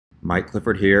Mike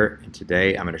Clifford here, and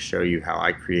today I'm going to show you how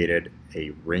I created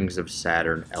a Rings of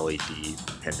Saturn LED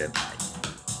pendant light.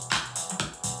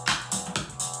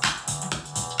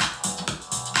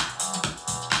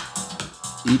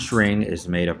 Each ring is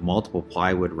made of multiple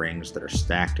plywood rings that are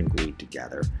stacked and glued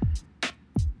together.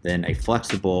 Then a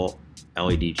flexible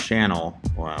LED channel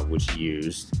was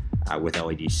used with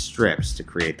LED strips to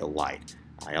create the light.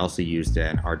 I also used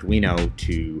an Arduino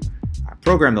to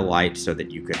program the light so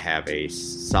that you could have a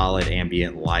solid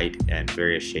ambient light and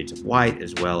various shades of white,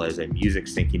 as well as a music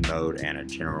syncing mode and a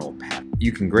general pattern.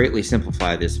 You can greatly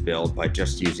simplify this build by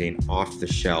just using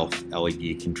off-the-shelf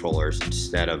LED controllers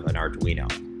instead of an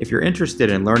Arduino. If you're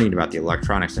interested in learning about the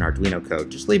electronics and Arduino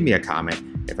code, just leave me a comment.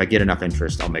 If I get enough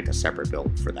interest, I'll make a separate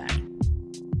build for that.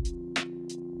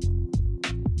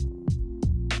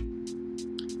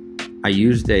 I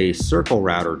used a circle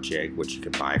router jig, which you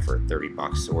can buy for 30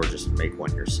 bucks or just make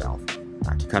one yourself,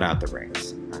 to cut out the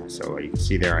rings. So you can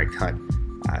see there I cut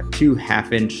 2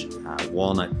 half-inch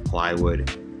walnut plywood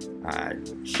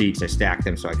sheets. I stacked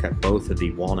them, so I cut both of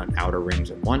the walnut outer rings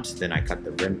at once. Then I cut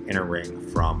the inner ring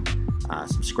from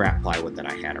some scrap plywood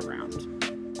that I had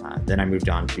around. Then I moved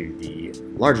on to the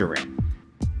larger ring.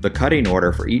 The cutting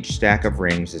order for each stack of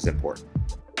rings is important.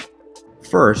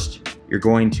 First, you're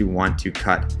going to want to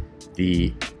cut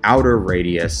the outer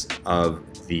radius of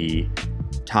the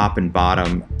top and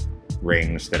bottom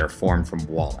rings that are formed from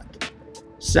walnut.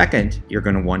 Second, you're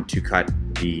going to want to cut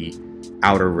the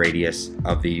outer radius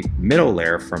of the middle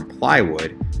layer from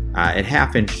plywood at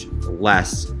half inch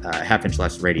less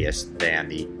radius than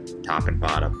the top and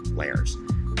bottom layers.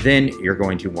 Then you're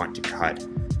going to want to cut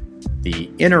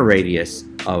the inner radius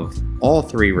of all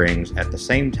 3 rings at the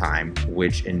same time,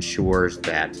 which ensures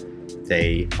that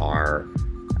they are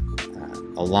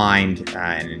aligned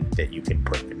and that you can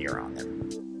put veneer on them.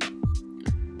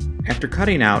 After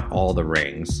cutting out all the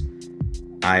rings,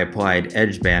 I applied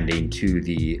edge banding to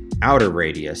the outer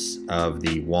radius of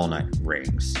the walnut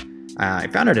rings. I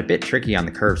found it a bit tricky on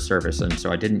the curved surface, and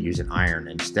so I didn't use an iron.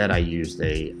 Instead, I used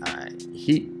a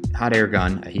hot air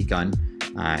gun, a heat gun,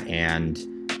 and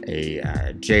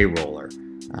a J roller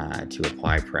to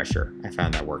apply pressure. I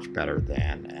found that worked better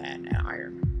than an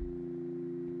iron.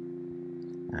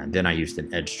 And then I used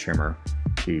an edge trimmer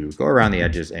to go around the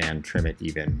edges and trim it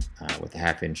even with a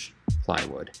half-inch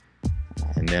plywood.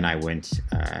 And then I went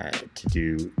to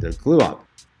do the glue up.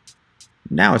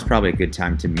 Now is probably a good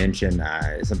time to mention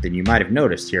something you might have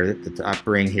noticed here, that the top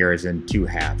ring here is in 2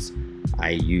 halves. I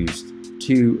used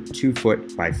 2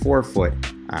 2-foot by 4-foot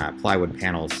plywood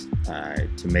panels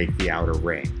to make the outer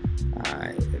ring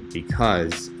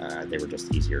because they were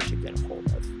just easier to get a hold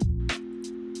of.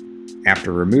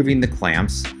 After removing the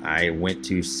clamps, I went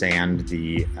to sand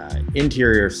the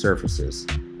interior surfaces.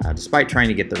 Despite trying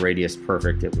to get the radius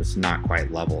perfect, it was not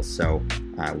quite level. So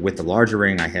with the larger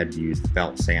ring, I had to use the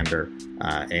belt sander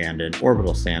and an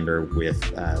orbital sander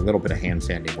with a little bit of hand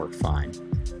sanding worked fine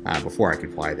before I could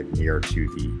apply the veneer to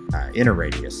the inner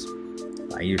radius.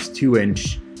 I used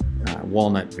 2-inch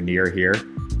walnut veneer here,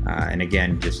 and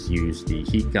again, just used the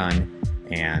heat gun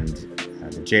and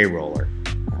the J roller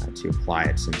to apply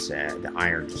it, since the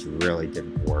iron just really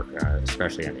didn't work,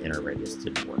 especially on the inner radius,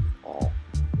 didn't work at all.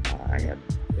 I had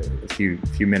a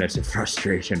few minutes of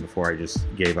frustration before I just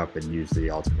gave up and used the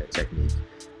alternate technique.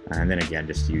 And then again,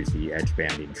 just used the edge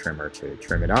banding trimmer to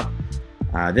trim it up.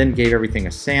 Then gave everything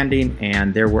a sanding,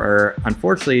 and there were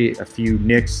unfortunately a few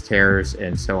nicks, tears,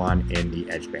 and so on in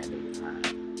the edge banding.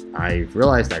 I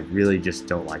realized I really just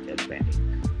don't like edge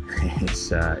banding.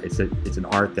 It's an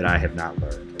art that I have not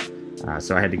learned.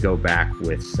 So I had to go back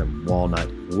with some walnut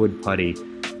wood putty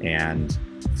and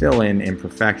fill in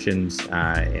imperfections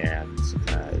and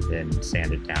then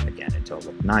sand it down again until it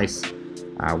looked nice.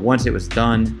 Once it was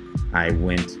done, I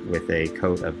went with a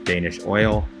coat of Danish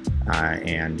oil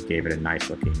and gave it a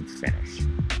nice looking finish.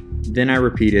 Then I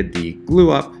repeated the glue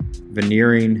up,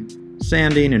 veneering,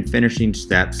 sanding, and finishing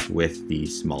steps with the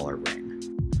smaller ring.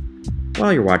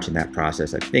 While you're watching that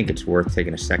process, I think it's worth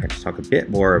taking a second to talk a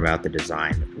bit more about the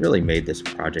design that really made this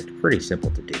project pretty simple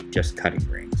to do, just cutting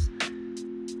rings.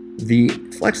 The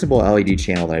flexible LED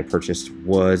channel that I purchased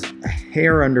was a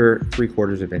hair under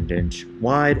 3/4 of an inch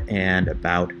wide and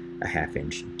about a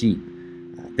half-inch deep.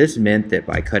 This meant that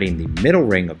by cutting the middle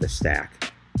ring of the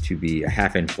stack to be a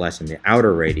half-inch less than the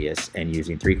outer radius and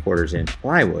using 3/4 inch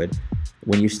plywood,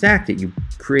 when you stacked it, you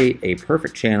create a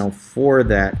perfect channel for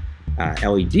that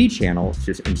LED channel to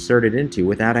just insert it into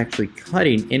without actually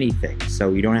cutting anything.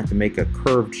 So you don't have to make a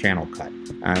curved channel cut,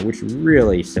 which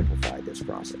really simplified this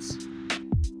process.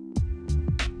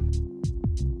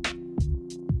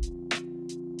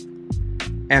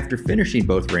 After finishing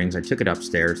both rings, I took it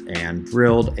upstairs and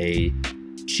drilled a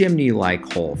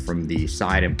chimney-like hole from the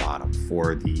side and bottom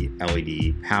for the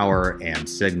LED power and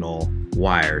signal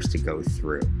wires to go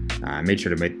through. I made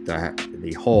sure to make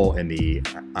the hole in the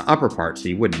upper part so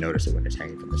you wouldn't notice it when it's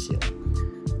hanging from the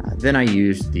ceiling. Then I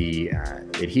used the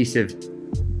adhesive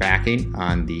backing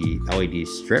on the LED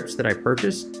strips that I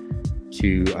purchased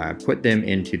to put them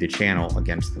into the channel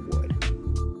against the wood.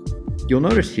 You'll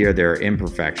notice here there are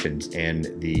imperfections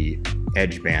in the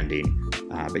edge banding,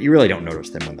 but you really don't notice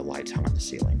them when the light's hung on the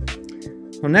ceiling.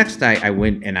 Well, next I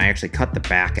went and I actually cut the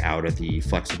back out of the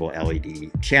flexible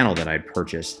LED channel that I'd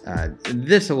purchased.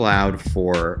 This allowed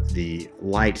for the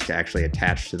lights to actually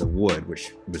attach to the wood,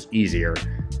 which was easier,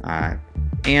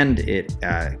 and it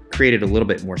created a little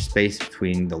bit more space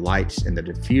between the lights and the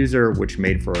diffuser, which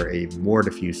made for a more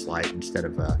diffuse light instead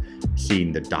of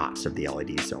seeing the dots of the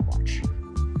LED so much.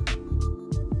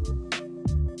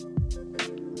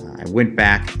 I went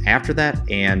back after that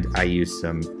and I used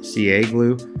some CA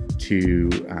glue to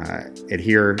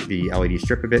adhere the LED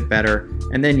strip a bit better,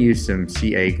 and then used some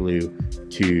CA glue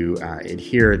to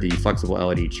adhere the flexible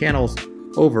LED channels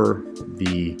over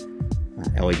the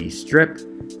LED strip,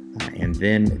 and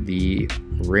then the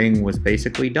ring was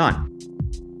basically done.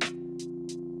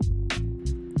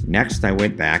 Next, I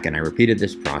went back and I repeated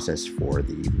this process for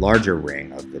the larger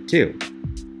ring of the two.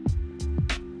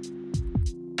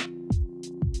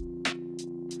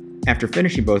 After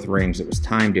finishing both rings, it was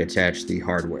time to attach the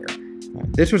hardware.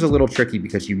 This was a little tricky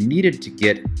because you needed to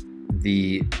get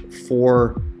the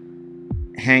 4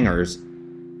 hangers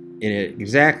in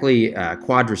exactly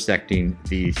quadrisecting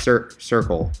the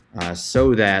circle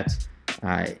so that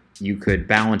you could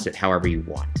balance it however you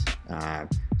want.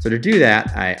 So to do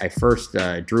that, I first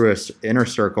drew an inner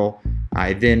circle.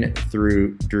 I then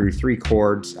drew 3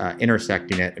 chords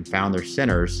intersecting it and found their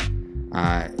centers.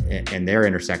 And their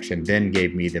intersection then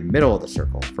gave me the middle of the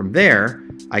circle. From there,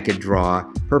 I could draw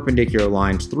perpendicular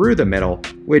lines through the middle,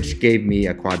 which gave me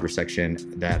a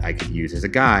quadrisection that I could use as a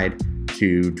guide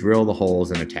to drill the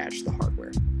holes and attach the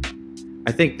hardware.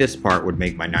 I think this part would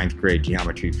make my 9th grade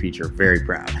geometry teacher very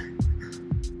proud.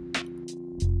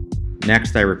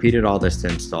 Next, I repeated all this to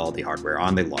install the hardware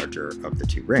on the larger of the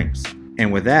 2 rings.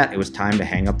 And with that, it was time to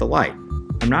hang up the light.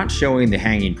 I'm not showing the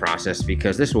hanging process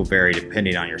because this will vary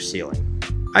depending on your ceiling.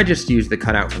 I just used the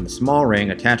cutout from the small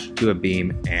ring, attached it to a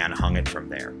beam, and hung it from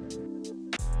there.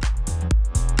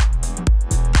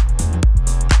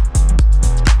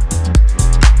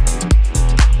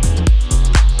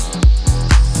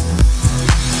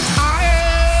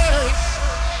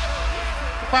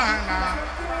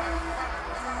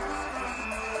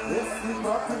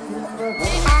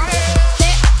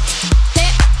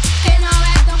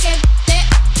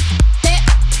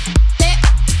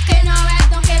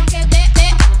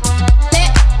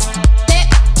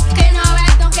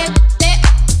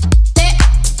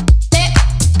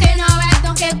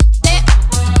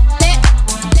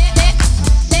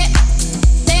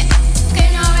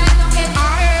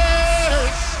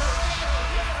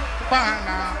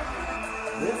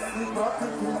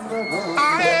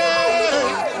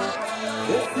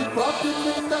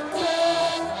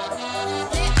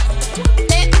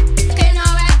 Hey!